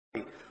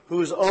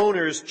whose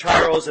owners,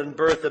 Charles and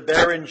Bertha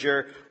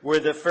Beringer, were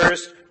the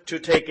first to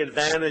take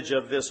advantage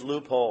of this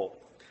loophole.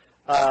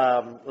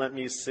 Let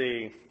me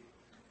see.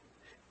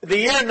 The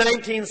year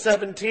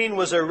 1917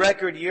 was a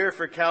record year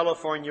for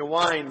California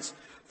wines.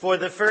 For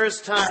the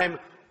first time,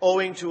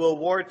 owing to a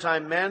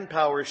wartime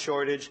manpower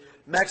shortage,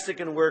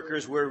 Mexican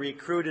workers were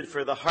recruited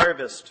for the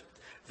harvest.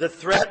 The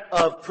threat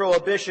of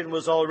prohibition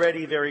was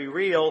already very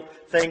real,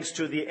 thanks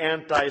to the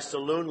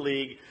Anti-Saloon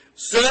League.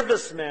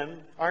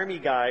 Servicemen, army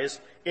guys,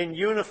 in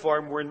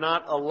uniform were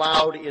not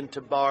allowed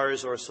into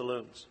bars or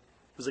saloons.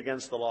 It was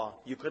against the law.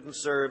 You couldn't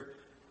serve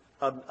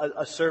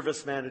a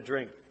serviceman a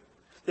drink.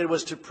 It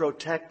was to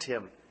protect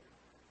him.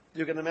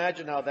 You can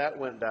imagine how that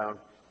went down.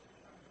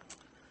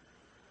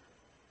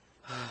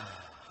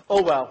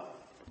 Oh well.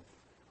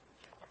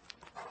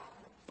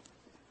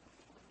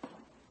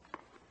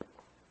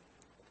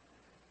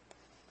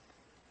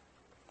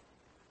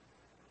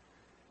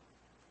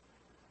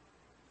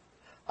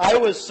 I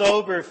was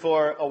sober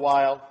for a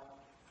while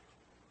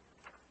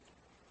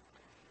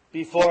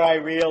before I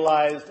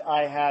realized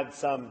I had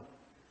some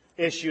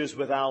issues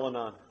with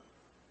Al-Anon.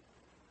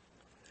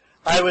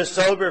 I was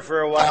sober for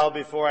a while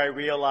before I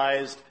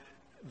realized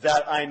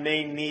that I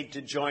may need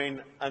to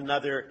join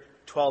another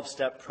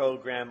 12-step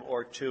program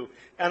or two.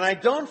 And I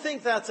don't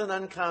think that's an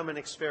uncommon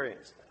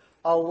experience.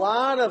 A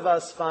lot of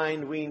us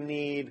find we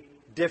need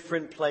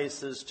different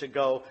places to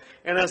go.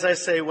 And as I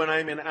say, when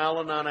I'm in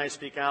Al-Anon, I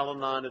speak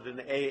Al-Anon. At an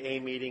AA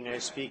meeting, I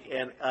speak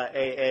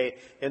AA.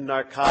 In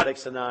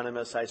Narcotics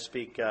Anonymous, I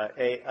speak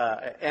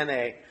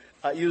NA.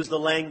 Use the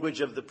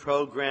language of the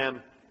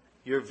program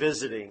you're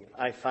visiting.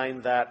 I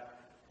find that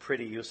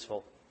pretty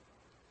useful.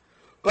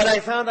 But I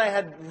found I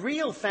had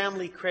real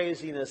family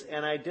craziness,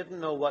 and I didn't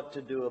know what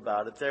to do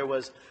about it. There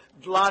was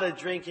a lot of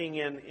drinking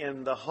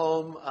in the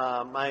home.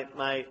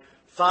 My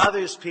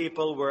father's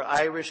people were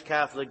Irish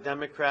Catholic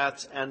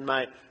Democrats, and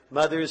my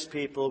mother's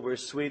people were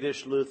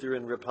Swedish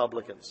Lutheran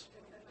Republicans.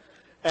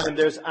 And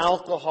there's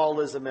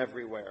alcoholism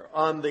everywhere.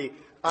 On the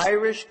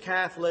Irish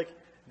Catholic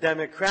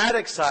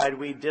Democratic side,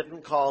 we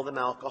didn't call them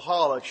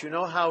alcoholics. You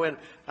know how in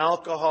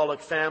alcoholic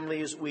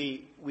families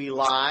we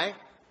lie?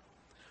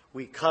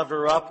 We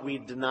cover up, we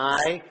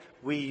deny,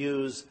 we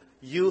use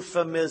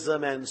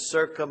euphemism and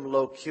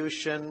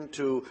circumlocution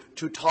to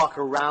talk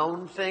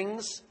around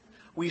things.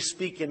 We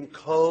speak in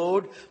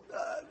code.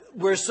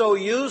 We're so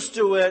used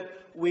to it,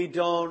 we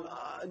don't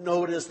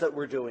notice that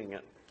we're doing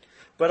it.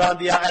 But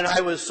and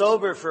I was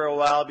sober for a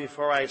while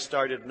before I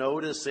started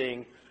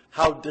noticing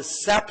how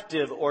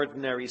deceptive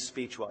ordinary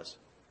speech was.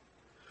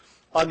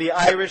 On the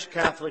Irish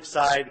Catholic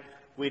side,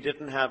 we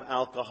didn't have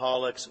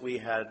alcoholics, we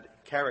had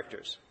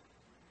characters.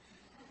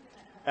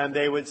 And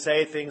they would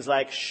say things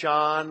like,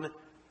 Sean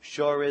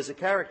sure is a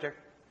character.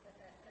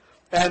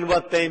 And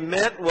what they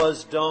meant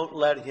was, don't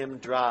let him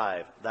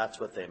drive. That's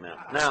what they meant.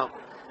 Now,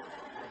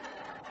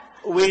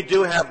 we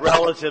do have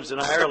relatives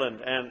in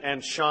Ireland,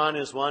 and Sean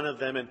is one of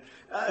them. And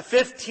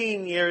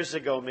 15 years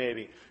ago,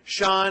 maybe,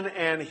 Sean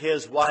and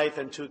his wife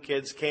and 2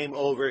 kids came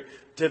over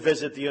to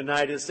visit the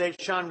United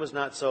States. Sean was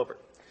not sober.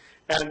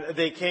 And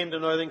they came to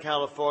Northern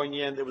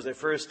California, and it was their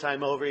first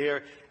time over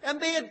here.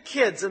 And they had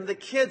kids, and the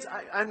kids,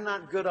 I'm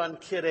not good on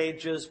kid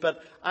ages,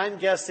 but I'm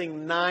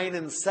guessing 9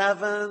 and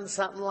 7,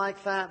 something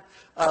like that.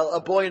 A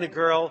boy and a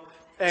girl.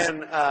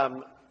 And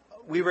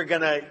we were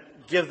going to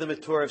give them a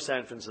tour of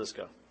San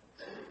Francisco.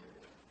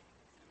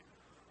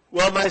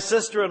 Well, my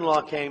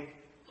sister-in-law came,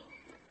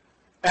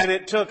 and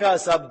it took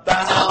us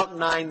about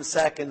 9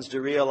 seconds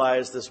to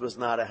realize this was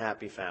not a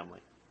happy family.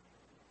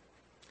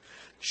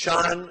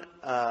 Sean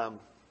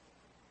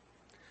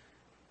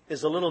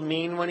is a little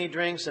mean when he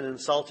drinks and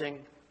insulting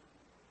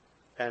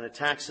and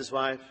attacks his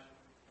wife.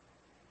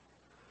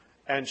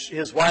 And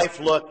his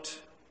wife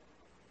looked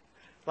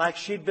like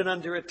she'd been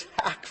under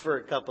attack for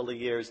a couple of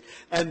years.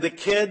 And the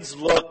kids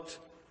looked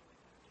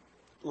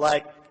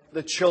like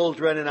the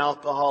children in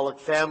alcoholic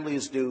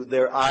families do.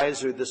 Their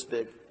eyes are this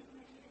big.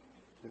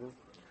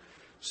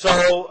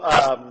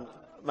 So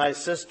my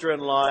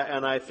sister-in-law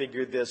and I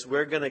figured this.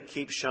 We're going to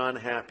keep Sean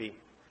happy.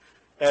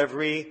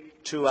 Every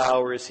 2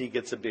 hours he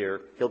gets a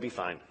beer. He'll be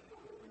fine.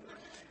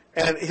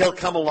 And he'll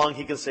come along.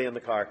 He can stay in the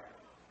car.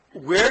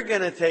 We're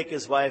going to take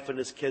his wife and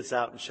his kids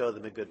out and show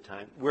them a good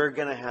time. We're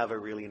going to have a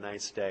really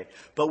nice day.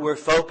 But we're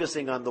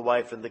focusing on the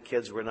wife and the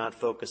kids. We're not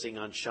focusing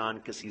on Sean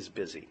because he's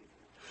busy.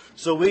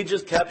 So we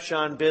just kept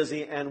Sean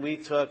busy, and we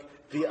took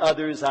the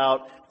others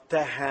out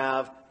to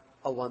have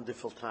a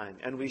wonderful time.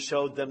 And we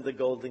showed them the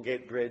Golden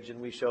Gate Bridge, and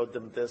we showed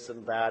them this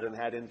and that, and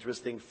had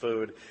interesting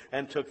food,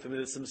 and took them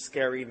into some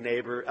scary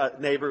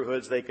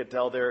neighborhoods they could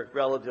tell their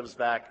relatives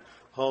back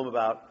home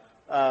about.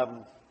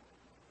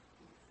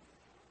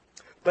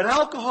 But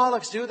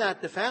alcoholics do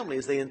that to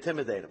families. They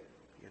intimidate them,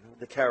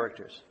 the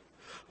characters.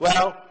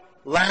 Well,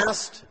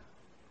 last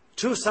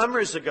 2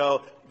 summers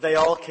ago, they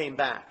all came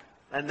back.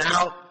 And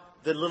now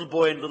the little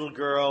boy and little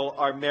girl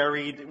are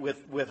married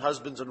with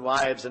husbands and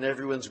wives, and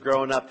everyone's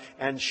grown up,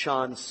 and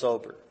Sean's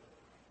sober.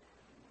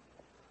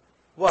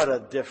 What a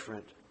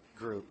different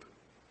group.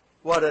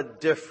 What a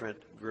different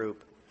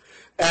group.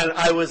 And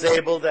I was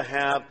able to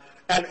have,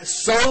 and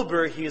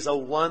sober, he's a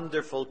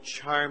wonderful,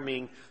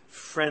 charming,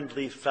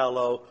 friendly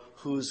fellow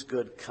who's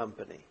good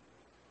company.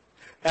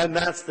 And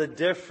that's the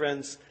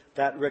difference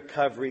that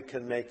recovery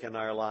can make in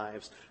our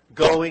lives.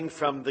 Going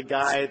from the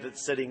guy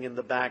that's sitting in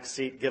the back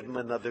seat, give him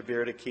another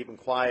beer to keep him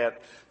quiet,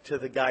 to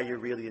the guy you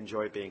really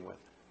enjoy being with.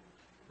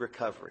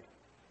 Recovery.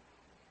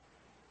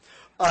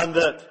 On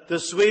the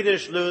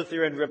Swedish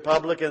Lutheran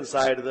Republican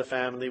side of the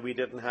family, we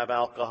didn't have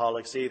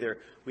alcoholics either.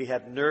 We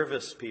had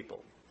nervous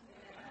people.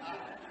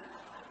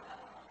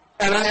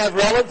 And I have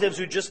relatives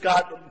who just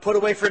got put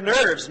away for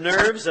nerves,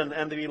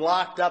 and to be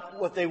locked up.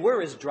 What they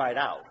were is dried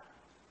out.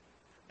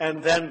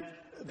 And then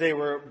they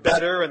were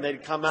better, and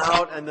they'd come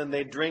out, and then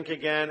they'd drink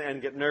again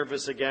and get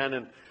nervous again.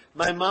 And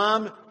my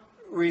mom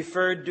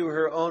referred to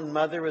her own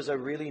mother as a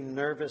really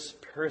nervous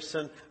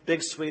person.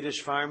 Big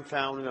Swedish farm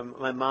family.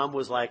 My mom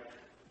was like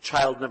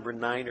child number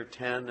 9 or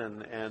 10,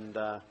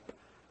 and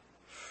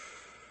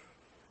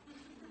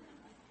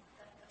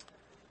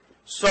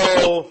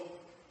so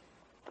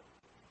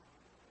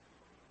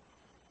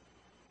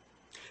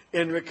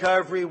in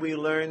recovery, we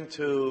learn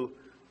to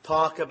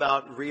talk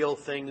about real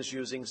things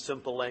using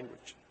simple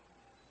language.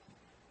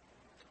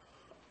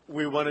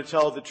 We want to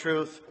tell the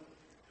truth.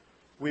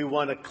 We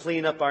want to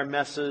clean up our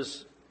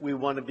messes. We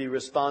want to be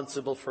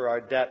responsible for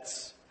our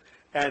debts.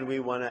 And we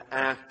want to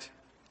act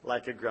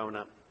like a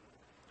grown-up.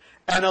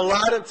 And a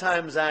lot of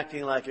times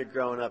acting like a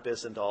grown-up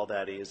isn't all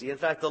that easy. In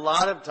fact, a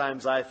lot of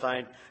times I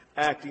find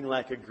acting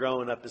like a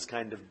grown-up is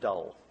kind of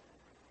dull.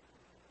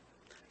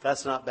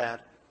 That's not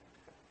bad.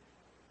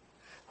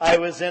 I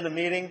was in a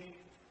meeting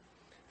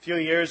a few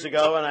years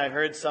ago, and I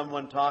heard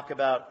someone talk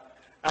about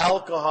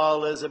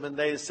alcoholism, and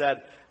they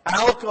said,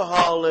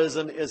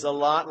 alcoholism is a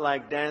lot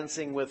like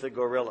dancing with a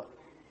gorilla.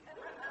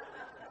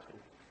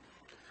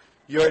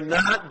 You're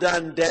not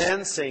done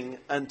dancing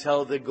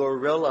until the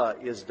gorilla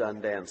is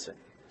done dancing.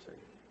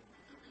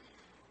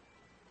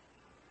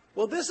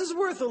 Well, this is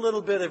worth a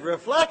little bit of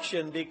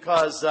reflection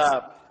because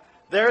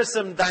there are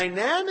some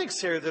dynamics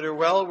here that are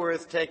well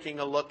worth taking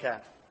a look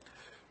at.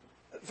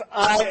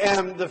 I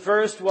am the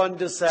first one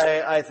to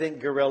say I think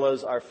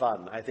gorillas are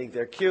fun. I think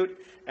they're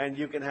cute, and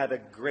you can have a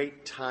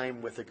great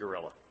time with a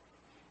gorilla.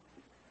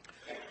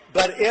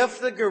 But if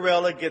the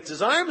gorilla gets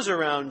his arms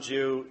around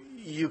you,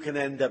 you can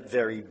end up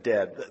very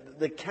dead.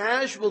 The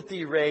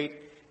casualty rate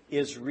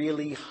is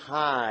really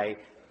high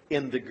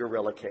in the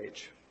gorilla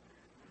cage.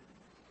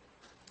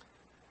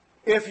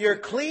 If you're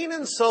clean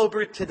and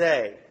sober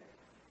today,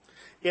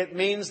 it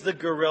means the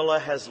gorilla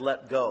has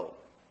let go.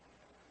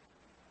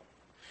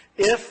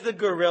 If the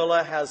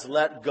gorilla has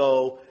let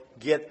go,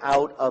 get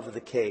out of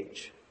the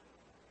cage.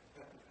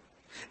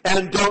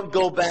 And don't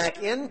go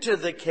back into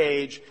the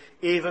cage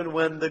even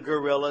when the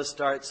gorilla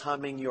starts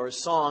humming your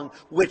song,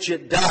 which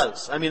it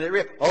does. I mean,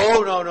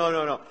 oh,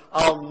 no.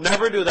 I'll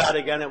never do that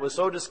again. It was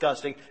so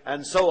disgusting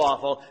and so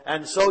awful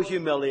and so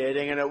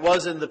humiliating, and it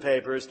was in the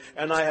papers,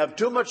 and I have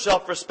too much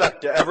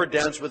self-respect to ever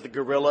dance with the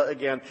gorilla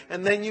again.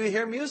 And then you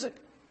hear music.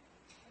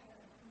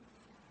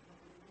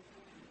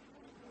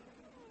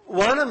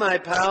 One of my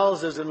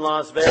pals is in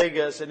Las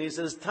Vegas, and he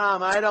says,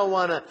 Tom, I don't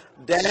want to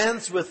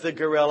dance with the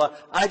gorilla.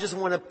 I just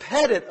want to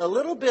pet it a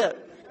little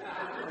bit.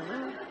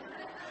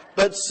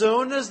 But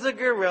soon as the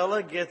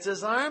gorilla gets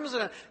his arms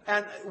around,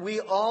 and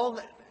we all,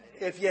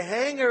 if you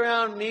hang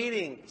around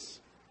meetings,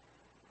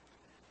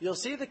 you'll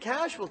see the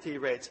casualty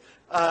rates.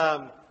 2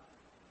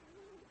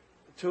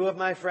 of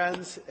my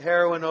friends,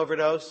 heroin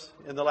overdose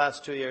in the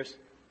last 2 years.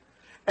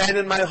 And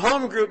in my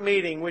home group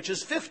meeting, which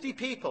is 50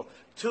 people,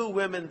 2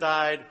 women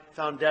died,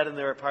 found dead in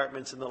their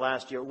apartments in the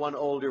last year. 1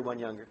 older, 1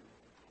 younger.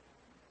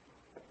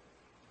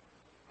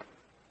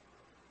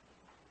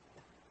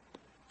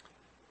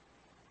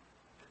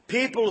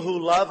 People who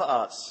love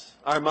us,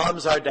 our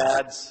moms, our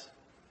dads,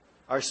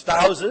 our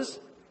spouses,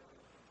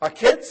 our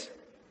kids,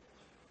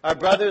 our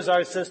brothers,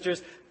 our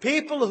sisters,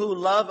 people who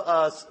love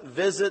us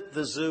visit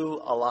the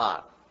zoo a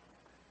lot.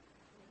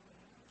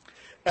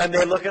 And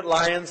they look at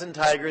lions and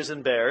tigers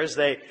and bears.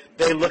 They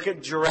look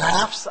at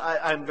giraffes.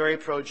 I'm very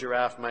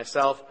pro-giraffe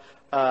myself.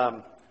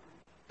 I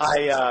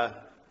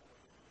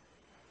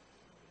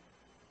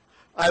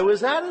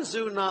was at a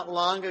zoo not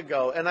long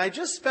ago, and I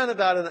just spent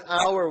about an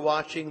hour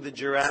watching the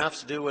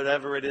giraffes do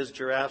whatever it is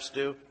giraffes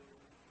do.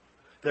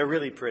 They're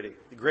really pretty.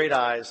 Great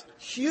eyes.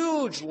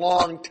 Huge,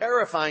 long,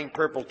 terrifying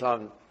purple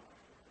tongue.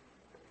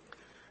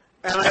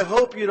 And I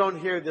hope you don't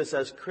hear this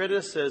as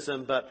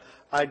criticism, but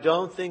I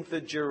don't think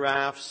the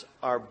giraffes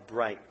are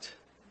bright.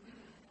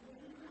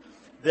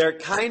 They're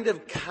kind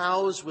of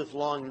cows with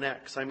long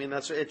necks. I mean,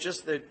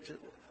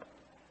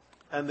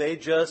 and they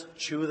just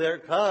chew their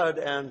cud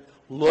and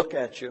look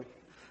at you.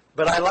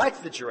 But I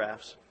like the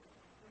giraffes.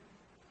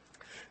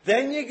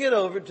 Then you get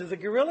over to the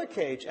gorilla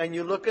cage, and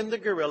you look in the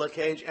gorilla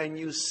cage, and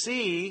you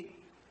see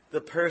the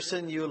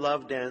person you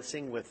love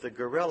dancing with the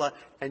gorilla,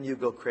 and you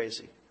go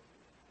crazy.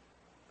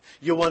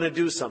 You want to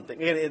do something.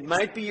 It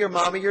might be your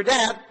mom or your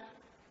dad.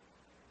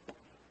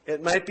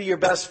 It might be your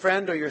best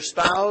friend or your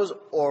spouse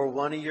or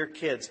one of your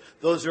kids.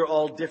 Those are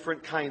all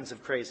different kinds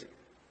of crazy.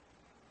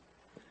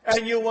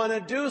 And you want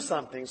to do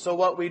something. So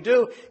what we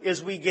do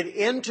is we get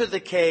into the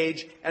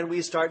cage and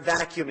we start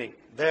vacuuming.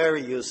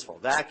 Very useful.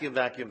 Vacuum,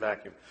 vacuum,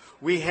 vacuum.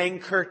 We hang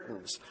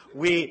curtains.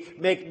 We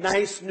make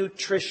nice,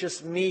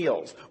 nutritious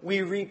meals.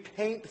 We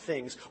repaint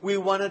things. We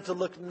want it to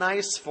look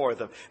nice for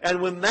them.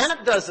 And when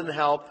that doesn't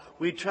help,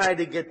 we try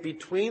to get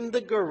between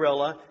the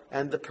gorilla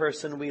and the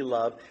person we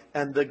love,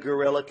 and the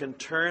gorilla can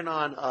turn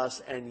on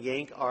us and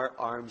yank our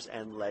arms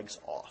and legs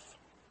off.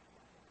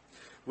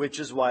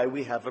 Which is why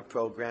we have a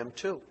program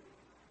too.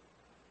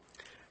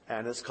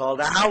 And it's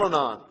called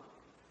Al-Anon.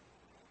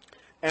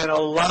 And a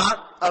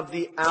lot of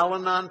the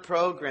Al-Anon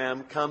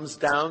program comes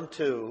down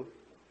to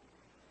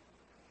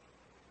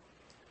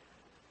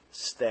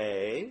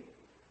stay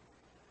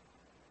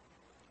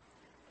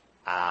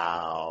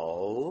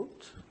out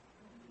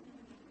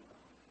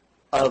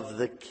of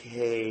the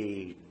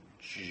cage.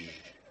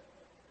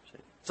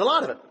 It's a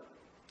lot of it.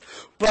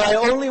 But I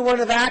only want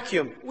to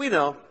vacuum. We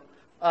know.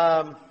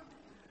 And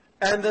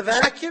the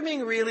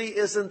vacuuming really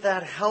isn't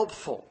that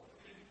helpful.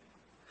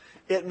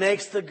 It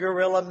makes the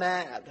gorilla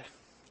mad.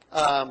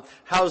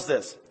 How's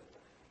this?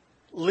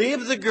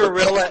 Leave the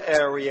gorilla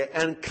area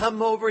and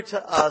come over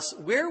to us.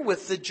 We're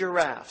with the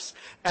giraffes.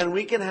 And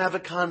we can have a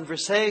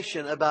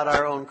conversation about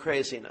our own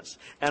craziness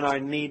and our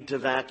need to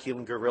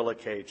vacuum gorilla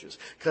cages.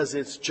 Because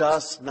it's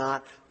just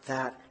not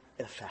that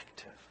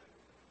effective.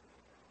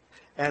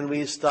 And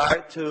we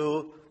start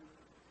to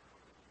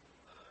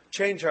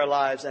change our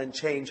lives and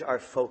change our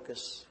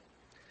focus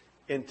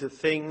into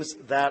things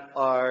that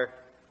are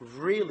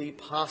really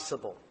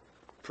possible,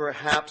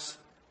 perhaps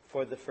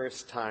for the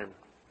first time.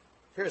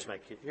 Here's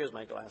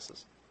my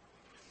glasses.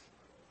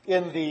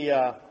 In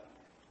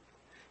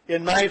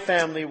my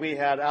family, we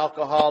had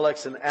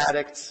alcoholics and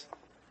addicts.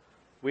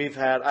 I've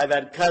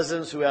had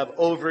cousins who have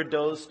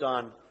overdosed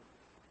on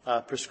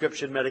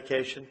prescription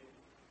medication,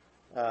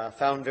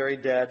 found very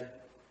dead.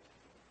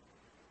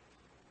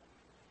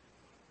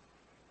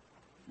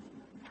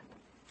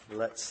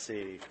 Let's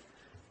see.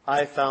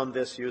 I found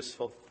this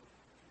useful.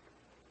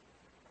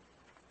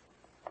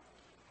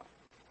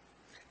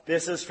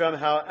 This is from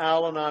How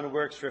Al-Anon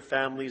Works for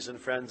Families and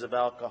Friends of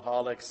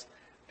Alcoholics,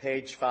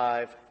 page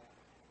 5.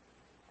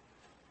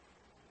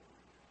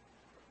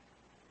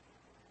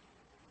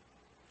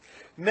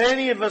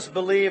 Many of us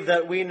believe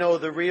that we know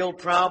the real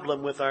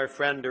problem with our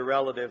friend or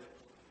relative,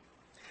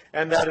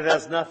 and that it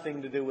has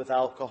nothing to do with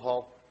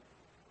alcohol.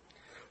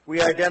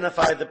 We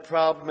identify the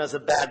problem as a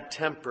bad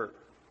temper,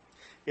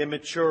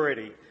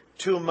 immaturity,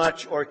 too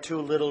much or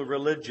too little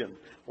religion,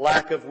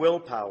 lack of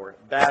willpower,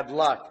 bad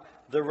luck,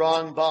 the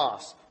wrong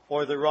boss,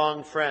 or the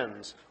wrong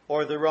friends,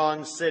 or the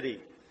wrong city,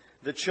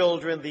 the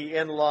children, the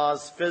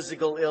in-laws,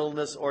 physical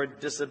illness or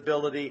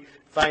disability,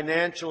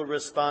 financial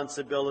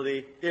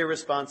irresponsibility,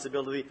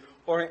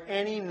 or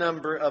any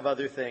number of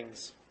other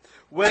things.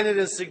 When it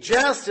is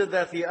suggested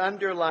that the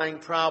underlying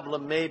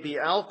problem may be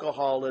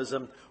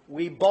alcoholism,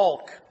 we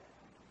balk.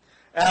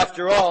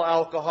 After all,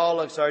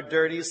 alcoholics are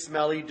dirty,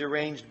 smelly,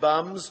 deranged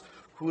bums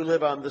who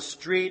live on the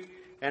street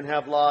and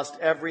have lost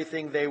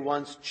everything they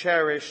once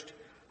cherished,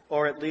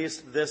 or at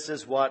least this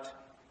is what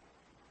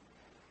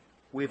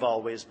we've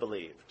always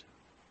believed.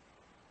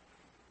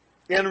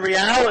 In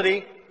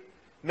reality,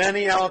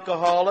 many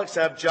alcoholics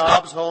have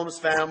jobs, homes,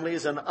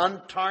 families, and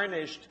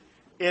untarnished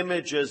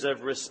images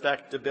of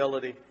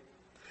respectability.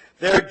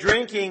 Their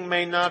drinking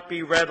may not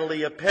be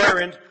readily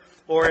apparent,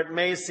 or it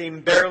may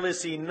seem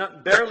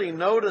barely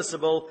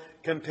noticeable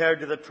compared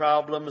to the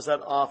problems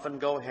that often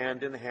go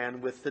hand in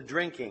hand with the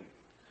drinking.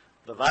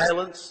 The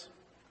violence,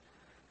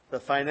 the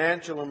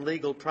financial and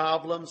legal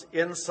problems,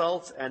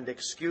 insults and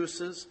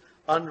excuses,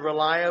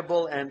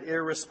 unreliable and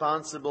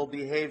irresponsible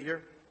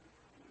behavior.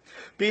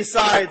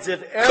 Besides,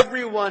 if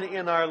everyone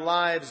in our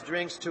lives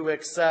drinks to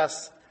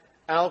excess,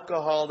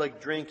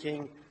 alcoholic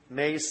drinking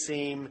may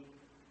seem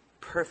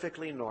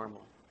perfectly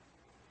normal.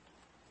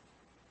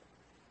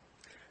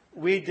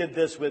 We did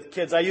this with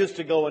kids. I used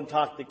to go and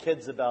talk to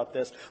kids about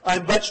this.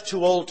 I'm much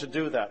too old to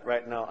do that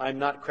right now. I'm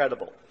not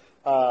credible.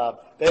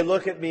 They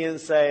look at me and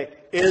say,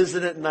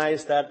 isn't it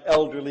nice that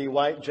elderly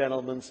white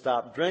gentleman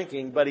stopped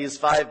drinking, but he's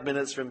 5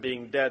 minutes from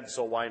being dead,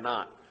 so why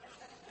not?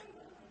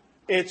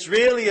 It's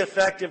really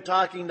effective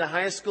talking to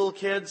high school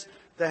kids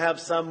to have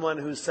someone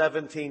who's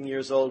 17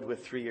 years old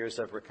with 3 years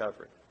of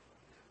recovery.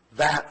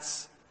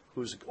 That's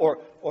who's, or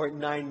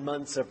 9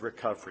 months of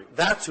recovery.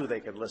 That's who they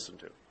can listen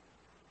to.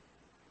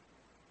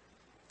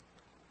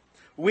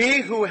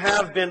 We who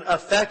have been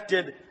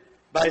affected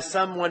by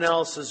someone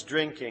else's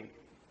drinking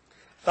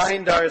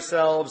find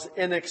ourselves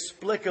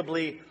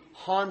inexplicably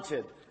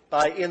haunted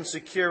by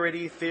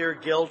insecurity, fear,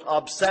 guilt,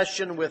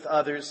 obsession with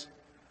others,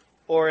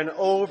 or an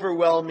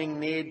overwhelming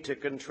need to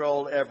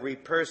control every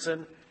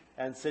person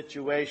and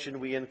situation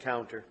we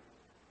encounter.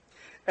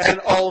 And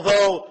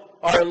although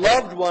our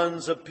loved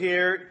ones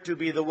appear to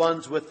be the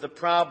ones with the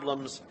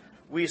problems,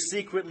 we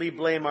secretly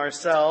blame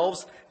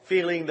ourselves,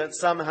 feeling that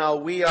somehow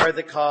we are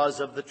the cause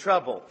of the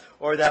trouble,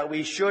 or that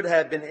we should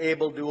have been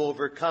able to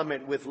overcome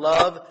it with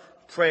love,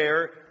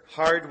 prayer,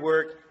 hard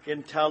work,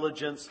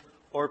 intelligence,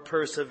 or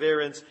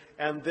perseverance.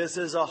 And this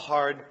is a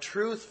hard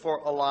truth for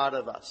a lot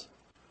of us.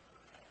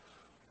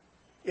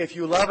 If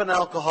you love an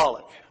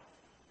alcoholic,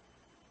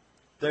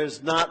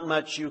 there's not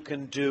much you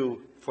can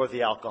do for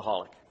the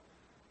alcoholic.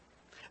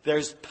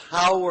 There's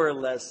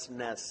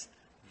powerlessness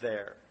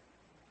there.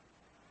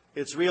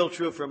 It's real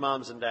true for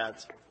moms and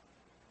dads.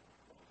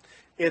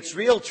 It's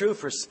real true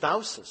for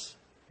spouses.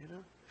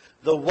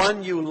 The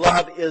one you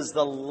love is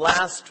the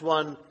last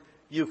one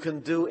you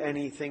can do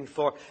anything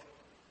for.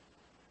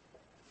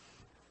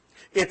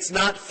 It's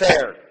not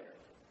fair,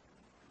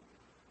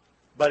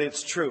 but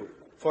it's true.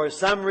 For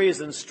some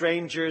reason,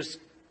 strangers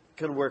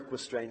can work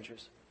with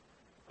strangers.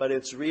 But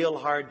it's real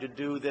hard to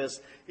do this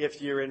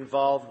if you're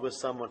involved with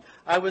someone.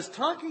 I was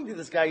talking to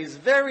this guy. He's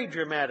very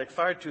dramatic,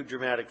 far too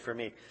dramatic for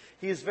me.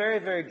 He's very,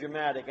 very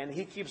dramatic, and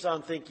he keeps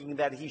on thinking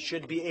that he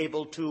should be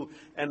able to,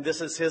 and this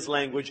is his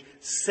language,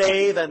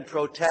 save and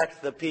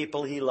protect the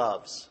people he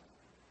loves.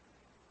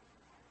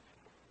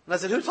 And I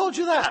said, who told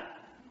you that?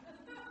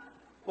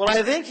 Well,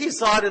 I think he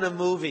saw it in a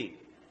movie,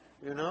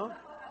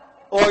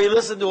 Or he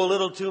listened to a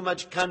little too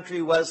much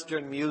country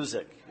western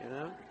music,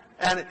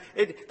 And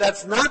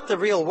that's not the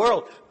real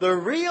world. The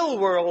real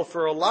world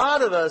for a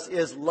lot of us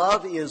is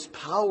love is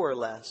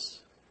powerless.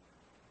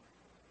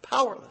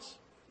 Powerless.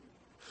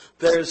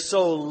 There's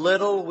so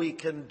little we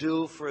can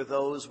do for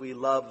those we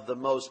love the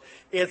most.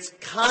 It's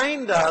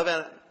kind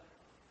of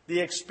the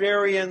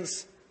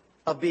experience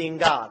of being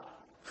God.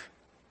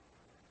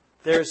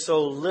 There's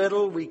so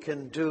little we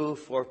can do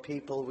for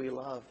people we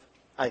love,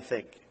 I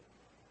think.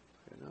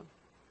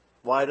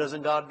 Why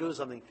doesn't God do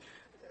something?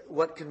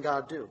 What can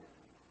God do?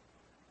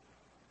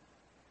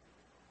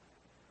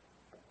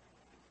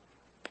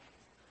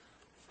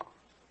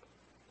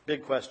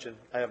 Big question.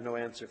 I have no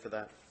answer for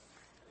that.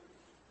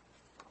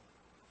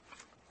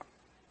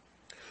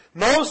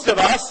 Most of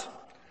us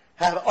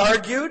have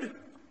argued,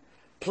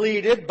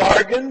 pleaded,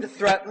 bargained,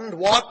 threatened,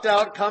 walked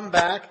out, come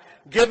back,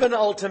 given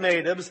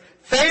ultimatums,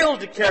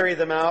 failed to carry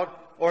them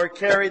out, or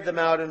carried them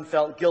out and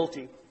felt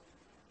guilty.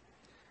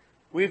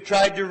 We've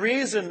tried to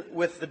reason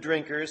with the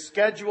drinkers,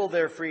 schedule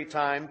their free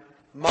time,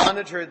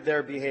 monitored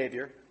their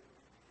behavior.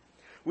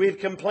 We've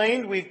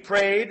complained, we've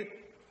prayed,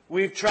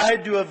 we've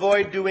tried to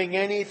avoid doing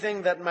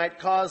anything that might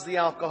cause the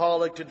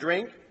alcoholic to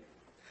drink.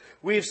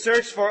 We've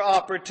searched for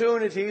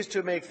opportunities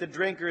to make the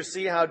drinkers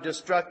see how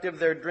destructive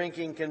their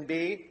drinking can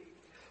be.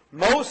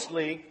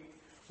 Mostly,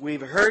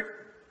 we've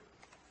hurt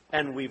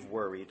and we've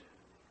worried.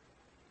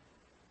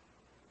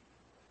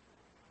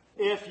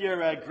 If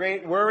you're a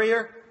great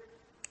worrier,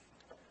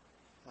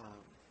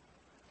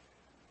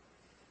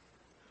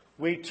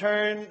 we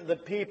turn the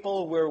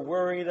people we're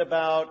worried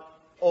about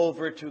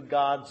over to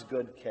God's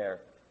good care.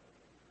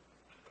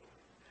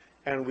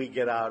 And we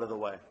get out of the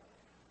way.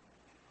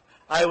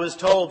 I was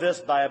told this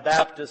by a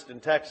Baptist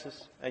in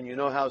Texas, and you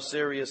know how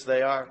serious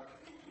they are.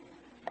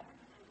 He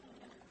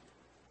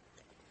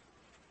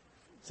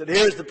said,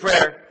 here's the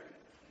prayer.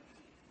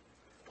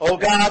 Oh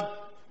God,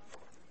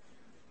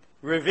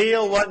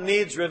 reveal what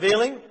needs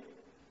revealing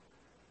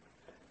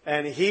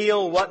and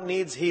heal what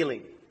needs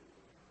healing.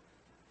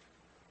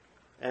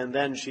 And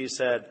then she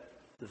said,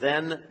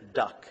 then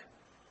duck.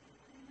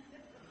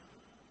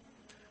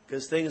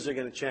 Because things are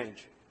going to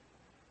change.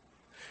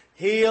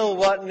 Heal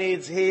what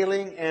needs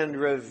healing and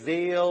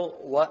reveal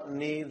what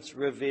needs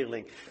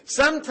revealing.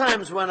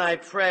 Sometimes when I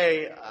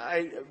pray,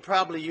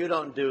 probably you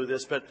don't do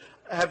this, but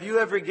have you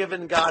ever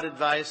given God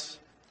advice?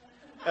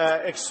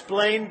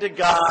 Explained to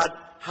God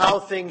how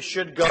things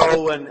should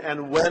go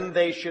and when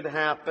they should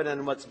happen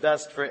and what's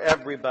best for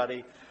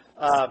everybody.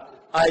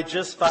 I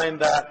just find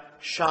that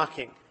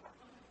shocking.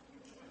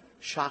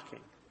 Shocking.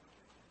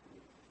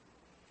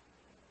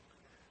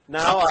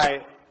 Now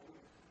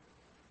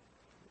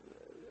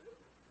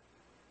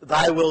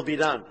Thy will be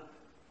done,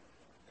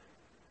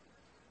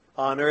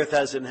 on earth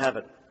as in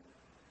heaven.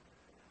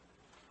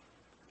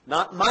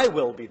 Not my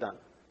will be done.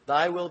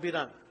 Thy will be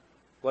done,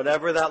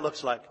 whatever that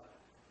looks like.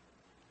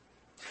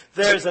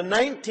 There's a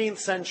 19th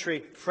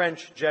century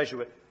French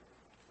Jesuit,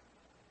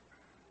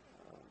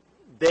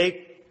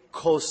 de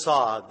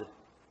Caussade,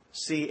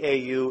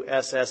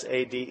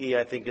 Caussade,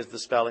 I think is the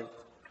spelling.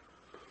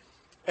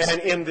 And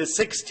in the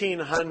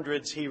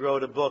 1600s, he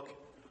wrote a book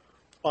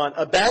on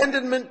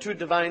abandonment to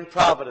divine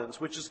providence,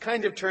 which is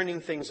kind of turning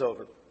things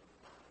over.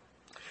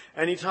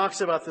 And he talks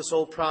about this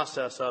whole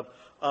process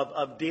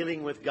of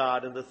dealing with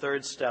God in the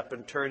third step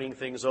and turning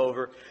things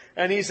over.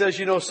 And he says,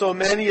 so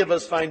many of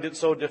us find it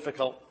so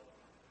difficult.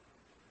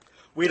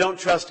 We don't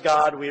trust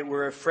God.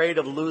 We're afraid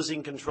of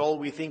losing control.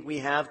 We think we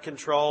have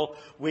control.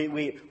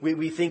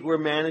 We think we're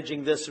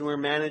managing this and we're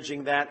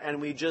managing that.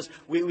 And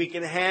we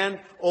can hand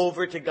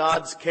over to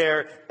God's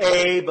care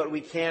A, but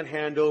we can't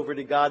hand over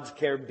to God's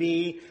care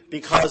B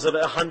because of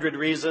 100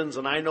 reasons,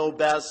 and I know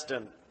best.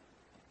 And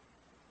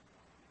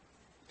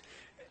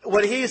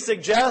what he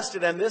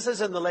suggested, and this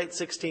is in the late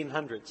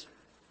 1600s,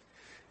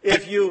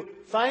 if you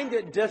find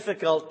it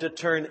difficult to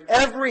turn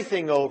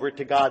everything over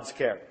to God's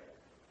care,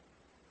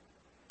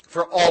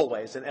 for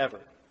always and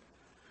ever,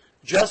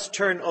 just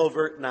turn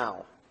over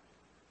now.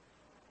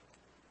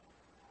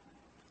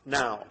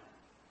 now.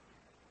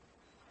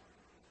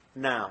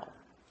 Now.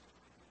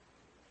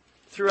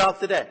 Throughout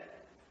the day.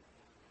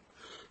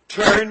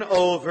 Turn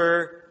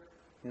over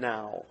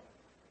now.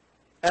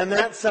 And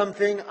that's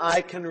something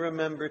I can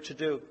remember to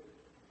do.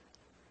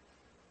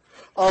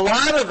 A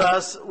lot of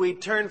us, we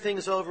turn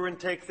things over and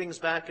take things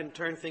back and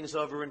turn things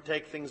over and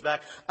take things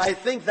back. I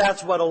think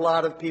that's what a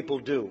lot of people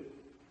do.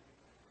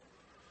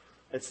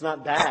 It's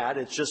not bad,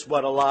 it's just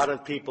what a lot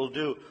of people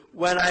do.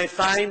 When I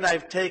find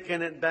I've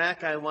taken it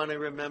back, I want to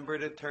remember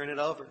to turn it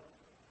over.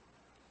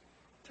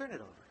 Turn it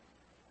over.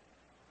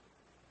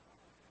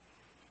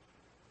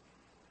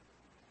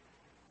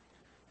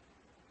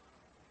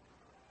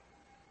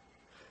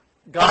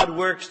 God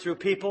works through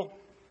people.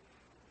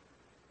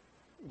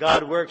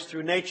 God works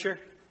through nature.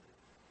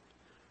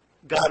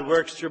 God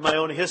works through my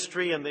own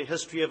history and the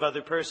history of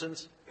other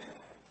persons.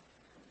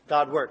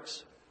 God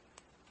works.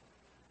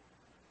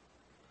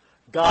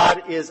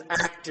 God is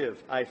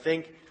active, I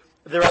think.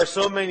 There are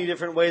so many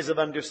different ways of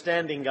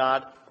understanding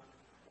God.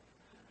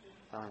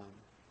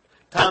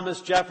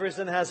 Thomas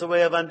Jefferson has a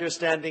way of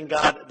understanding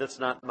God that's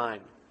not mine.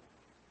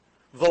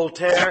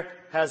 Voltaire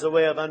has a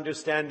way of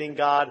understanding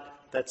God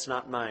that's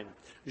not mine.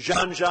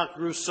 Jean-Jacques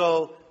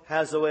Rousseau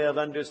has a way of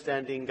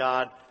understanding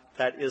God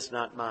that is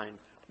not mine.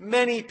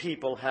 Many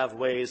people have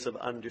ways of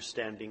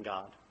understanding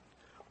God.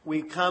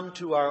 We come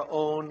to our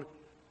own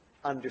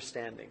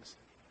understandings.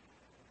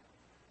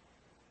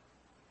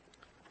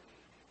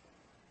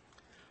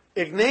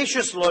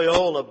 Ignatius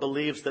Loyola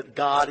believes that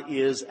God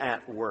is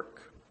at work.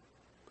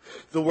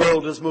 The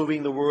world is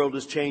moving, the world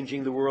is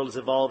changing, the world is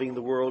evolving,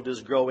 the world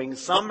is growing.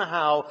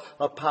 Somehow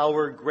a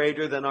power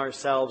greater than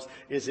ourselves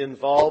is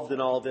involved in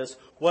all this.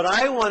 What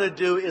I want to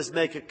do is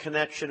make a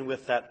connection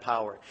with that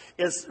power.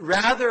 It's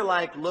rather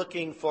like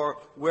looking for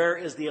where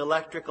is the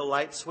electrical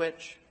light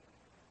switch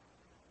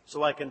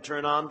so I can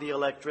turn on the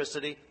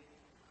electricity.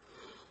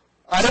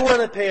 I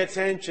want to pay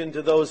attention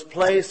to those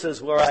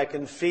places where I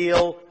can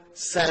feel,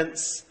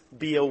 sense,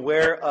 be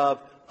aware of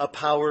a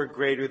power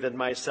greater than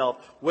myself.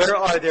 Where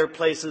are there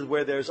places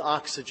where there's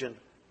oxygen?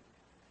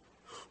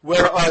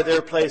 Where are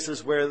there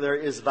places where there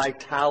is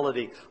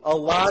vitality? A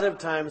lot of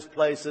times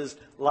places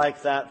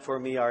like that for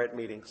me are at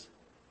meetings.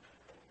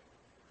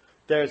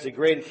 There's a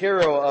great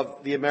hero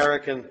of the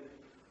American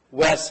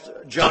West,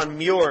 John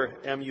Muir,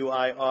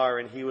 M-U-I-R,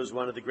 and he was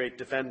one of the great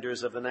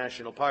defenders of the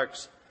national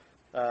parks.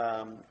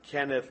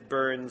 Kenneth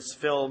Burns'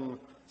 film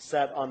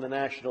set on the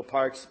national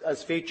parks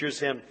features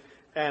him.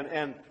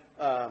 And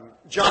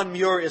John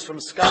Muir is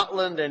from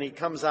Scotland, and he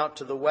comes out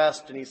to the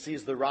west, and he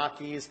sees the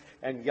Rockies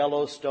and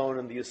Yellowstone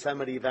and the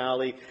Yosemite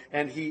Valley,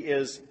 and he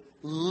is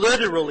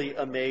literally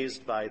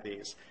amazed by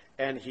these.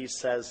 And he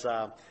says,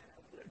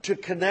 to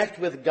connect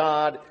with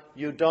God,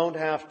 you don't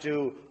have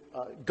to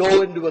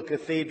go into a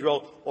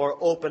cathedral or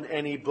open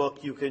any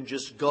book. You can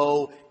just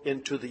go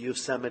into the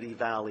Yosemite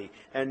Valley.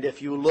 And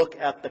if you look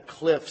at the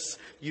cliffs,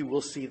 you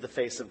will see the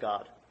face of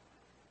God.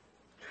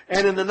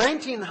 And in the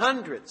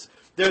 1900s,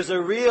 there's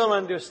a real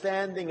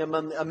understanding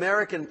among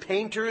American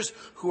painters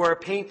who are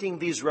painting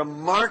these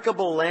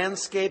remarkable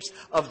landscapes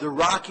of the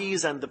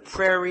Rockies and the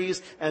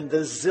prairies and the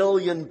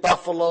zillion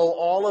buffalo,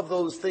 all of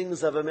those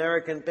things of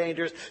American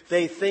painters.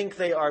 They think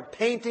they are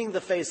painting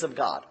the face of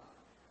God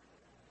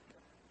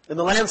in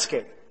the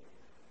landscape.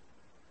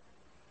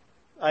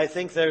 I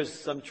think there's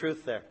some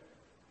truth there.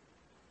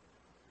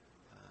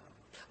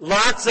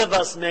 Lots of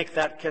us make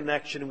that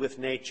connection with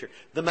nature.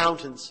 The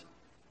mountains.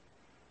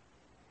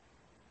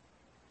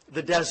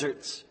 The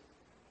deserts,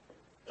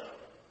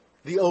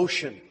 the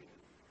ocean.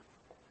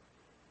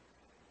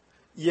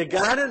 You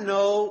got to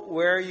know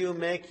where you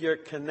make your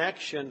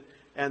connection,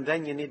 and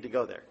then you need to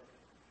go there.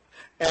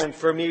 And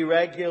for me,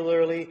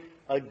 regularly,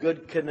 a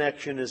good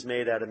connection is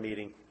made at a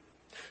meeting.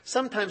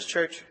 Sometimes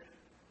church,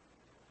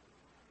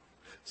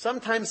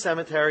 sometimes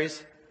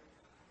cemeteries,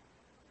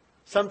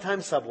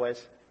 sometimes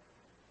subways.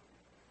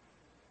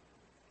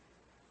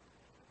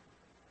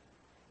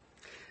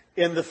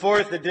 In the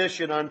 4th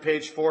edition on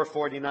page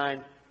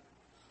 449,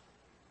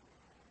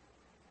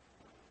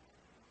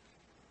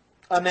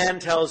 a man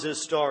tells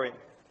his story.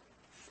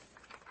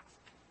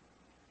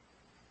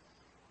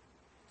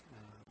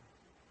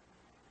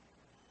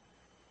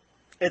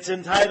 It's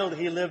entitled,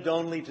 He Lived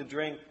Only to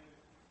Drink.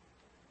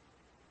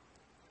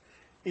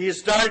 He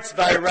starts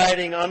by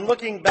writing, on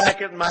looking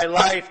back at my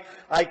life,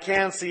 I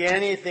can't see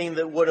anything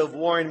that would have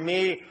warned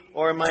me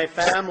or my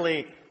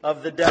family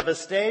of the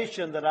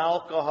devastation that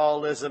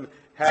alcoholism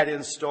had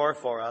in store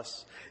for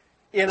us.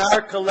 In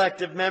our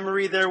collective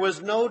memory, there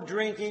was no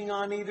drinking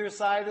on either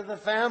side of the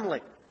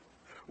family.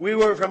 We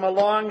were from a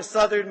long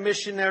Southern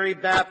missionary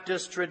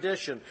Baptist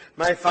tradition.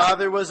 My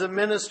father was a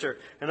minister,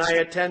 and I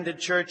attended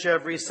church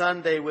every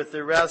Sunday with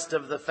the rest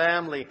of the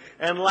family.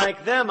 And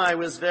like them, I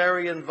was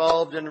very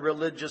involved in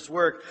religious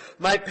work.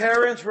 My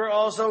parents were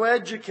also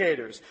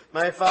educators.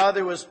 My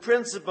father was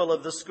principal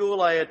of the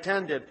school I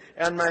attended,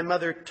 and my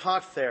mother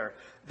taught there.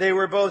 They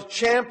were both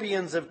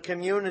champions of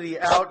community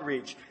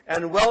outreach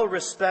and well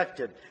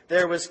respected.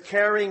 There was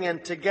caring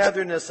and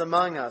togetherness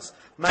among us.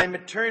 My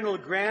maternal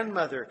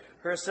grandmother,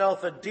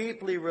 herself a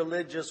deeply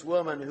religious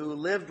woman who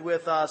lived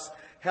with us,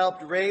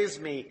 helped raise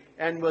me,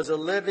 and was a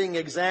living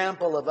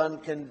example of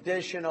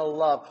unconditional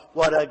love.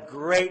 What a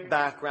great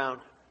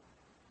background.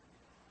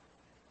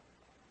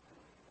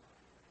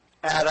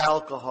 Add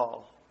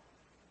alcohol.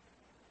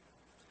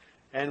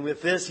 And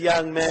with this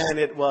young man,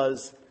 it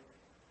was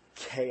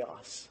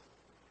chaos.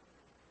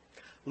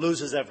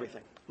 Loses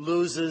everything.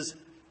 Loses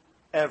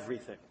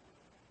everything.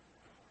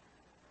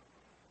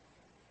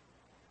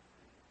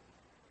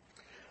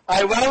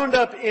 I wound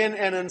up in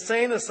an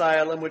insane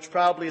asylum, which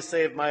probably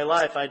saved my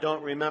life. I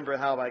don't remember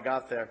how I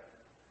got there.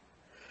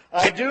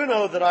 I do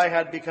know that I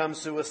had become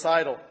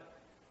suicidal.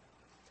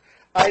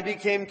 I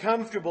became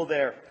comfortable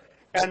there.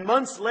 And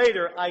months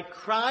later, I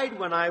cried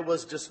when I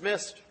was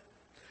dismissed.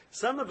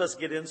 Some of us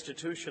get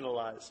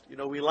institutionalized.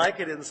 We like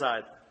it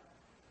inside.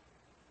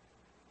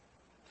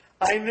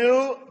 I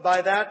knew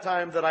by that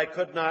time that I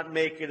could not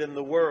make it in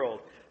the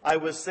world. I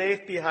was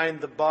safe behind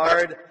the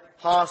barred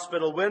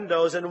hospital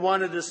windows and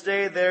wanted to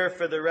stay there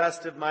for the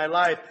rest of my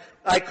life.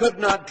 I could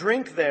not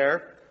drink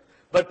there,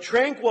 but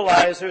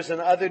tranquilizers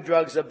and other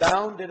drugs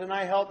abounded, and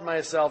I helped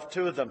myself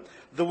to them.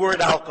 The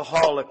word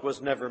alcoholic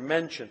was never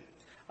mentioned.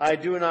 I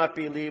do not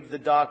believe the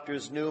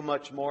doctors knew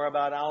much more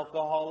about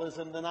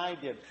alcoholism than I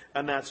did,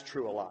 and that's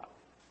true a lot.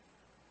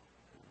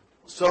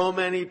 So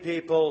many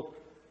people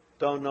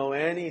don't know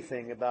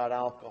anything about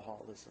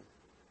alcoholism.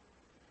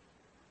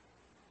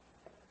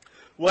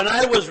 When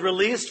I was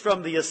released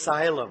from the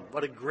asylum,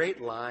 what a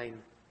great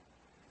line.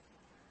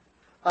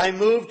 I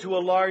moved to a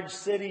large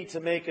city to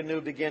make a new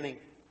beginning.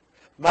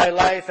 My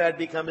life had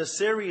become a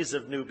series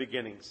of new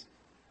beginnings.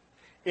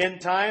 In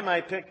time,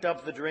 I picked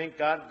up the drink,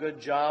 got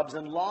good jobs,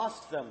 and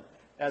lost them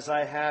as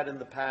I had in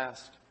the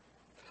past.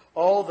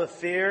 All the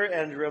fear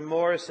and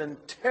remorse and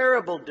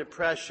terrible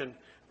depression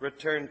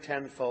returned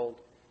tenfold.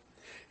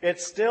 It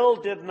still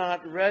did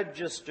not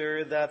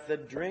register that the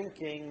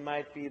drinking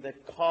might be the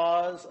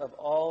cause of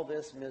all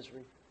this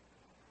misery.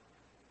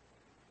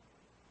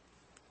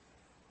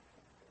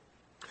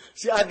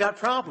 See, I've got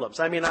problems.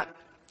 I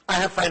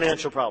have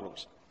financial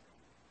problems.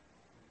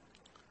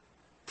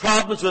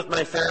 Problems with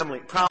my family.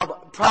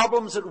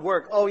 Problems at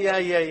work. Oh,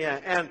 yeah.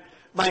 And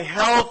my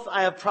health,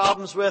 I have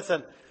problems with.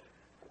 And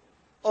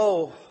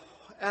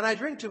I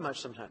drink too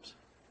much sometimes.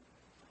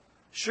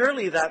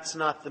 Surely that's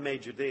not the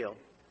major deal.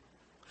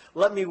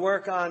 Let me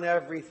work on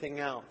everything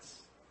else.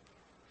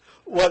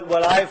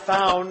 What I've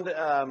found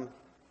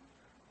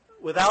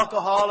with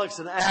alcoholics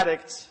and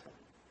addicts,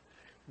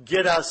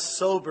 get us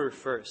sober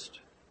first.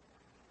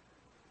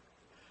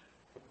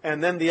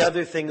 And then the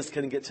other things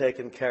can get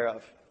taken care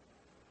of.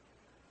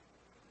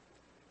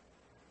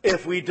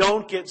 If we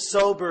don't get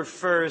sober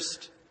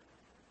first,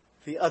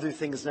 the other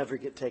things never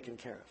get taken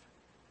care of.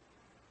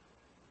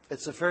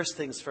 It's a first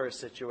things first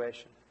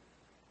situation.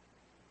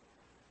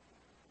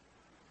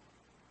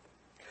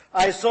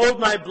 I sold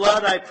my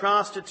blood, I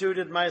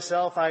prostituted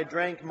myself, I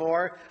drank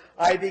more.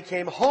 I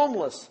became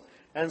homeless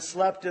and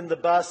slept in the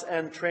bus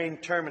and train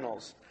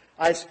terminals.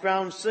 I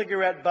scrounged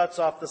cigarette butts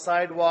off the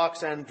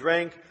sidewalks and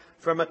drank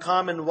from a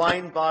common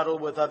wine bottle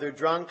with other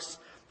drunks.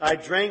 I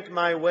drank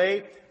my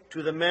way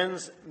to the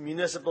men's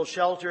municipal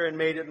shelter and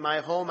made it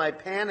my home. I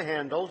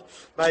panhandled.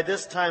 By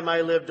this time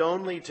I lived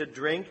only to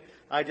drink.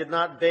 I did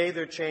not bathe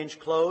or change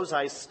clothes.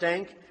 I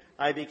stank.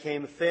 I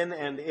became thin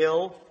and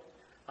ill.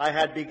 I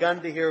had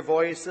begun to hear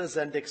voices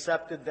and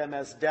accepted them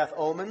as death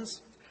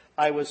omens.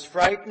 I was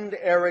frightened,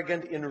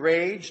 arrogant,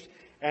 enraged,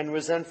 and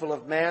resentful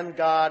of man,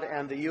 God,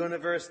 and the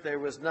universe. There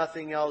was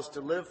nothing else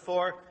to live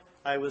for.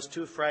 I was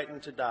too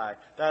frightened to die.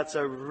 That's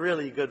a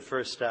really good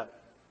first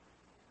step.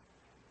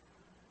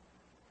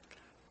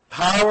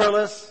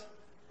 Powerless,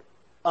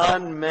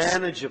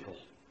 unmanageable,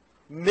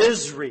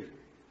 misery.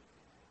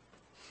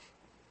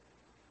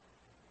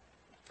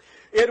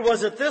 It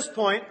was at this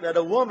point that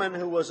a woman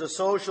who was a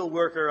social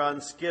worker on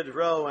Skid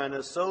Row and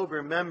a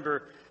sober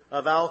member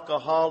of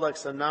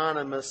Alcoholics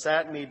Anonymous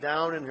sat me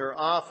down in her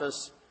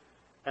office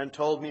and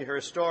told me her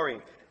story,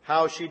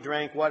 how she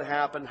drank, what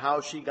happened,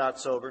 how she got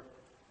sober.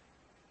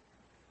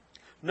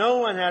 No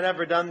one had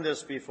ever done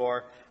this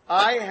before.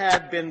 I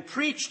had been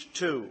preached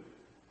to,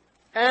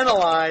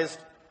 analyzed,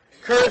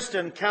 cursed,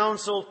 and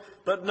counseled,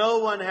 but no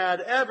one had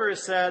ever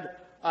said,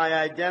 I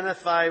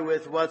identify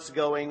with what's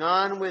going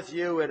on with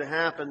you. It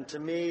happened to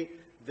me.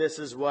 This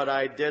is what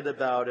I did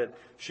about it.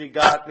 She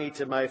got me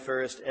to my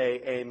first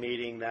AA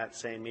meeting that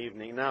same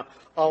evening. Now,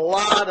 a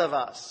lot of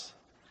us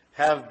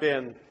have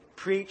been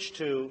preached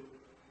to,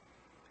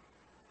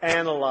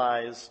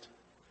 analyzed,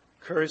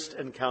 cursed,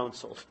 and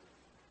counseled.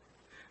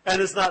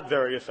 And it's not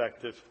very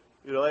effective.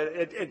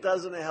 It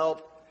doesn't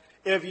help.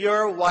 If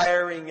your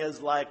wiring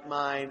is like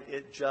mine,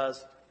 it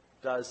just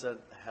doesn't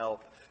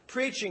help.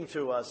 Preaching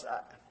to us,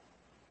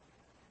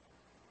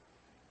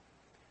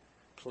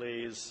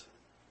 please.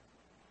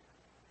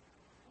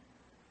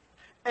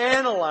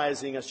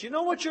 Analyzing us. You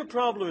know what your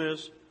problem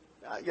is?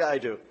 Yeah, I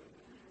do.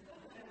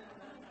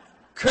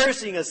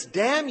 Cursing us.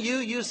 Damn you,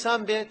 you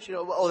sumbitch.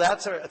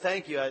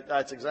 Thank you.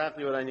 That's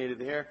exactly what I needed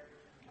to hear.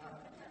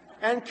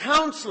 And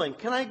counseling.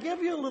 Can I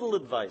give you a little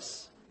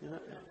advice? You know,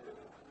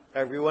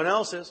 everyone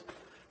else is.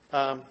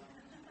 I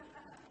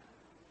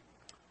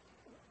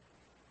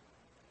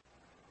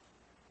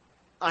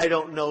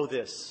don't know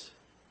this,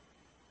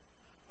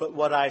 but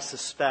what I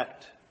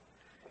suspect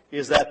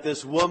is that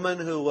this woman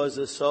who was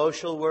a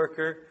social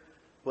worker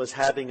was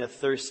having a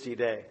thirsty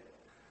day.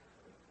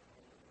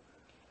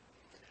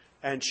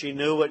 And she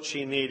knew what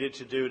she needed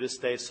to do to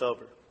stay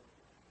sober.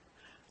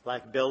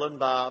 Like Bill and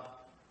Bob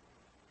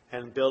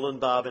and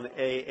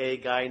AA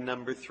guy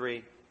number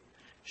 3.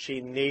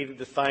 She needed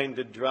to find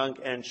a drunk,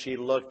 and she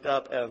looked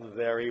up, and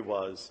there he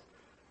was.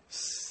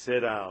 Sit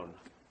down.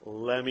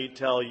 Let me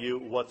tell you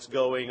what's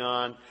going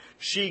on.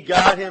 She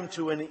got him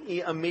to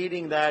a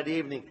meeting that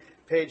evening.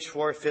 Page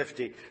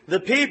 450. The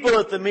people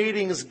at the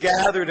meetings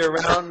gathered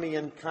around me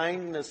in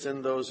kindness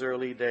in those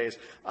early days.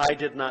 I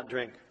did not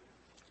drink.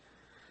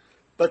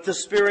 But the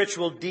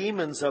spiritual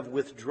demons of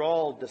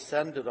withdrawal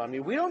descended on me.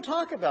 We don't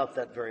talk about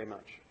that very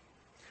much.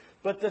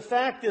 But the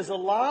fact is, a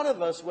lot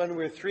of us, when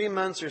we're 3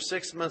 months or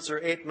 6 months or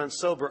 8 months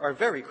sober, are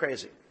very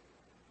crazy.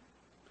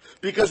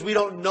 Because we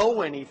don't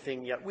know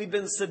anything yet. We've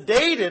been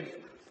sedated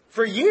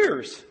for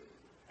years.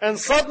 And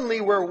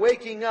suddenly we're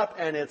waking up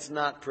and it's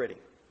not pretty.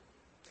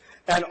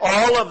 And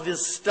all of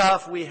this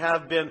stuff we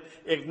have been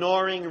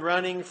ignoring,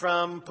 running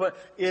from,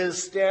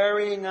 is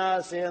staring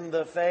us in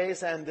the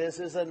face. And this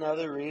is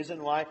another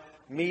reason why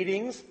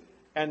meetings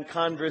and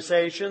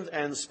conversations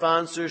and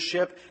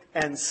sponsorship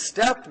and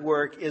step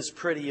work is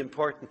pretty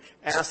important.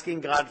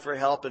 Asking God for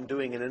help and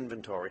doing an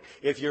inventory.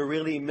 If you're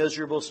really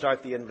miserable,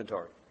 start the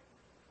inventory.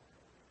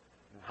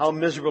 How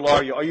miserable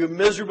are you? Are you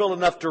miserable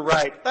enough to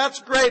write? That's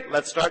great.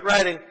 Let's start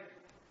writing.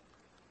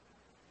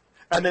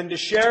 And then to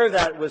share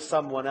that with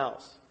someone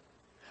else.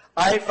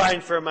 I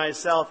find for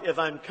myself, if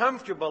I'm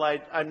comfortable,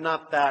 I'm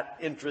not that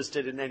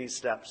interested in any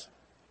steps.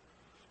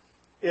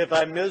 If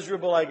I'm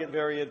miserable, I get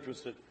very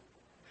interested.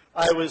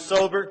 I was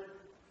sober.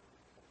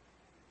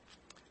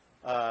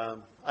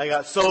 I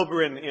got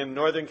sober in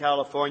Northern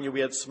California.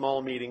 We had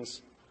small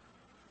meetings.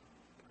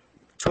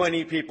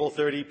 20 people,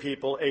 30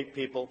 people, 8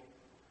 people.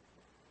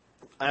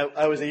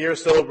 I was a year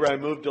sober. I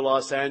moved to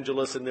Los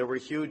Angeles, and there were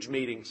huge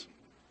meetings.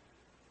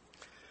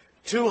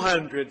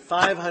 200,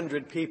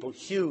 500 people,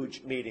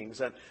 huge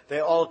meetings. And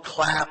they all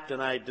clapped,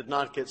 and I did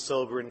not get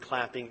sober in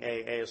clapping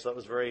AA, so that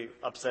was very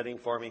upsetting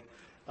for me.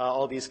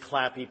 All these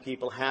clappy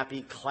people,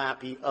 happy,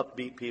 clappy,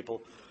 upbeat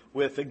people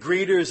with the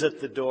greeters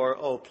at the door.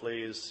 Oh,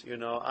 please,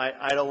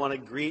 I don't want to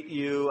greet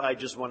you. I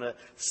just want to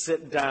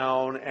sit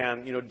down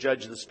and,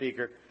 judge the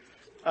speaker.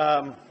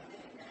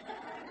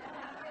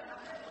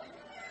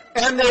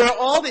 And there are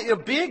all the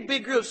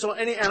big groups.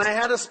 And I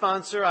had a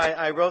sponsor.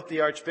 I wrote the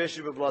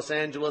Archbishop of Los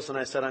Angeles, and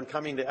I said, I'm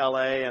coming to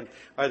L.A., and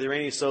are there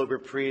any sober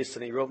priests?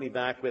 And he wrote me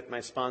back with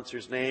my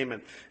sponsor's name,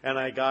 and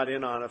I got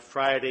in on a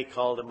Friday,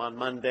 called him on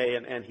Monday,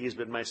 and he's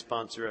been my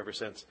sponsor ever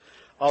since.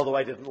 Although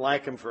I didn't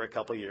like him for a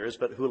couple of years,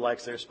 but who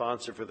likes their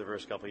sponsor for the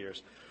first couple of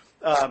years?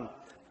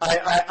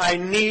 I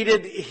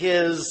needed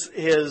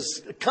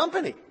his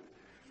company.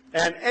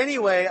 And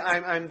anyway,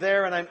 I'm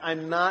there, and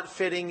I'm not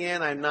fitting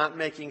in. I'm not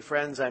making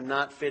friends. I'm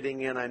not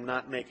fitting in. I'm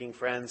not making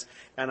friends.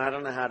 And I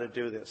don't know how to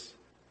do this.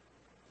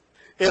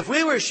 If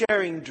we were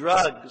sharing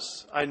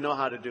drugs, I know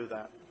how to do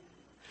that.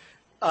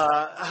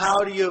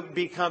 How do you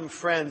become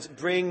friends?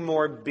 Bring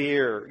more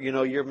beer.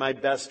 You're my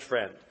best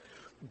friend.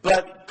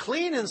 But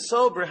clean and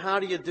sober, how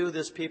do you do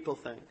this people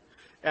thing?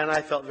 And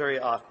I felt very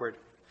awkward.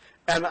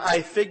 And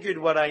I figured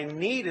what I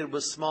needed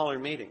was smaller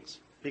meetings.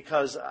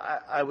 Because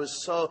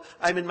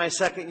I'm in my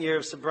second year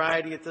of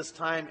sobriety at this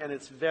time, and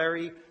it's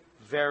very,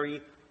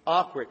 very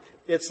awkward.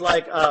 It's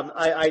like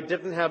I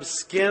didn't have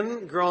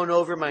skin grown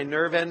over my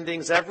nerve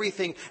endings,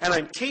 everything, and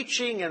I'm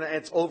teaching, and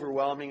it's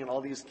overwhelming, and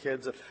all these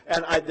kids,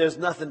 and there's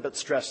nothing but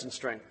stress and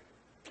strain.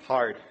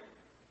 Hard.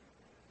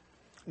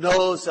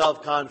 No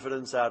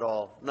self-confidence at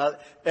all.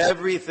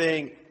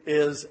 Everything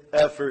is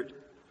effort.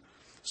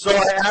 So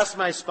I asked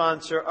my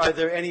sponsor, are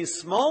there any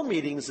small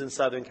meetings in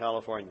Southern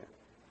California?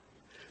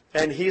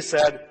 And he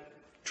said,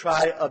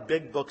 try a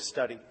big book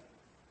study.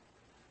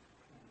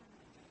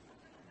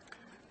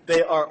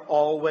 They are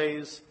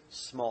always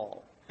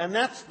small. And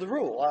that's the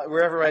rule.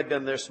 Wherever I've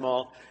been, they're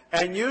small.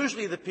 And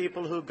usually the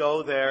people who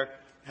go there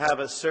have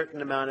a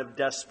certain amount of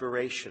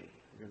desperation,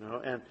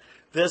 And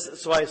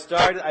so I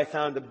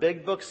found a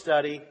big book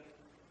study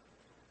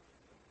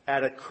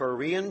at a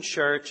Korean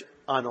church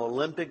on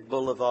Olympic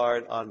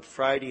Boulevard on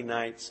Friday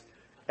nights,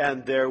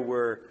 and there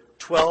were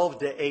 12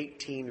 to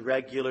 18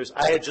 regulars.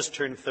 I had just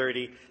turned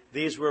 30.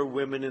 These were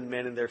women and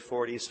men in their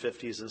 40s,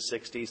 50s, and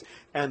 60s,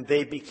 and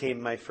they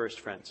became my first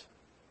friends.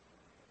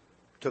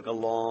 Took a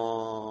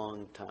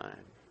long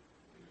time.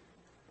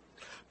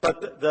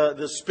 But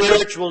the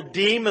spiritual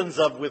demons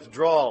of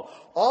withdrawal,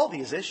 all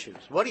these issues.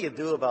 What do you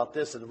do about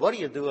this, and what do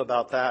you do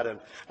about that? And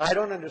I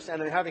don't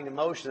understand. I'm having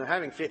emotion. I'm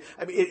having fear.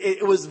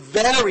 It was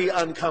very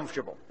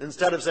uncomfortable.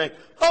 Instead of saying,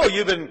 oh,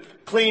 you've been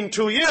clean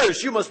 2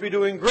 years. You must be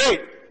doing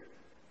great.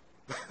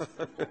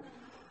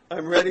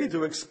 I'm ready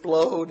to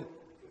explode.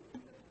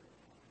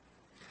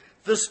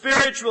 The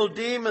spiritual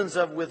demons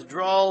of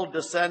withdrawal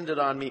descended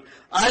on me.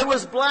 I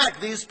was black.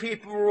 These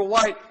people were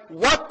white.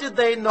 What did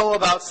they know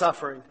about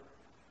suffering?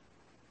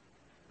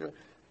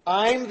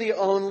 I'm the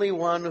only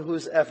one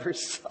who's ever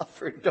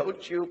suffered.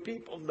 Don't you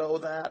people know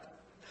that?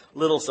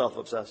 Little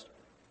self-obsessed.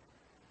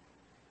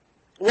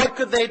 What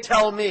could they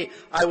tell me?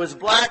 I was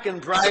black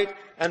and bright,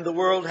 and the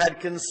world had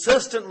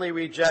consistently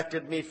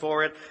rejected me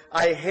for it.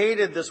 I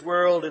hated this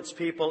world, its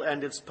people,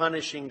 and its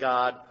punishing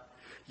God.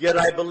 Yet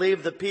I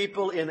believed the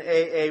people in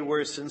AA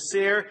were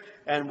sincere,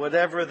 and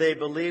whatever they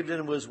believed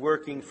in was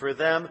working for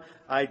them.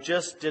 I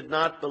just did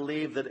not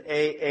believe that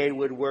AA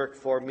would work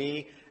for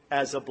me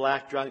as a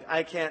black drunk.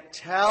 I can't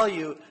tell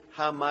you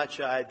how much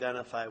I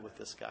identify with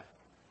this guy.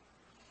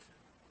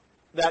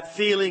 That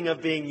feeling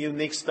of being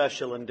unique,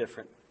 special, and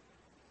different.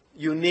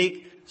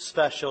 Unique,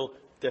 special,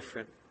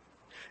 different.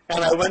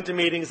 And I went to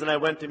meetings, and I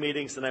went to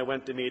meetings, and I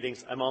went to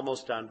meetings. I'm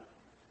almost done.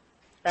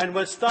 And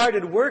what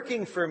started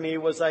working for me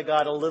was I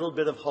got a little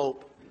bit of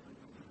hope.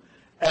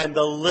 And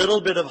the little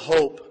bit of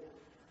hope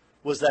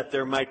was that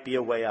there might be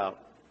a way out.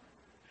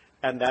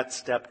 And that's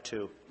step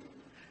 2.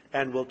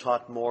 And we'll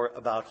talk more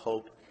about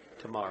hope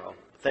tomorrow.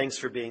 Thanks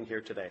for being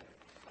here today.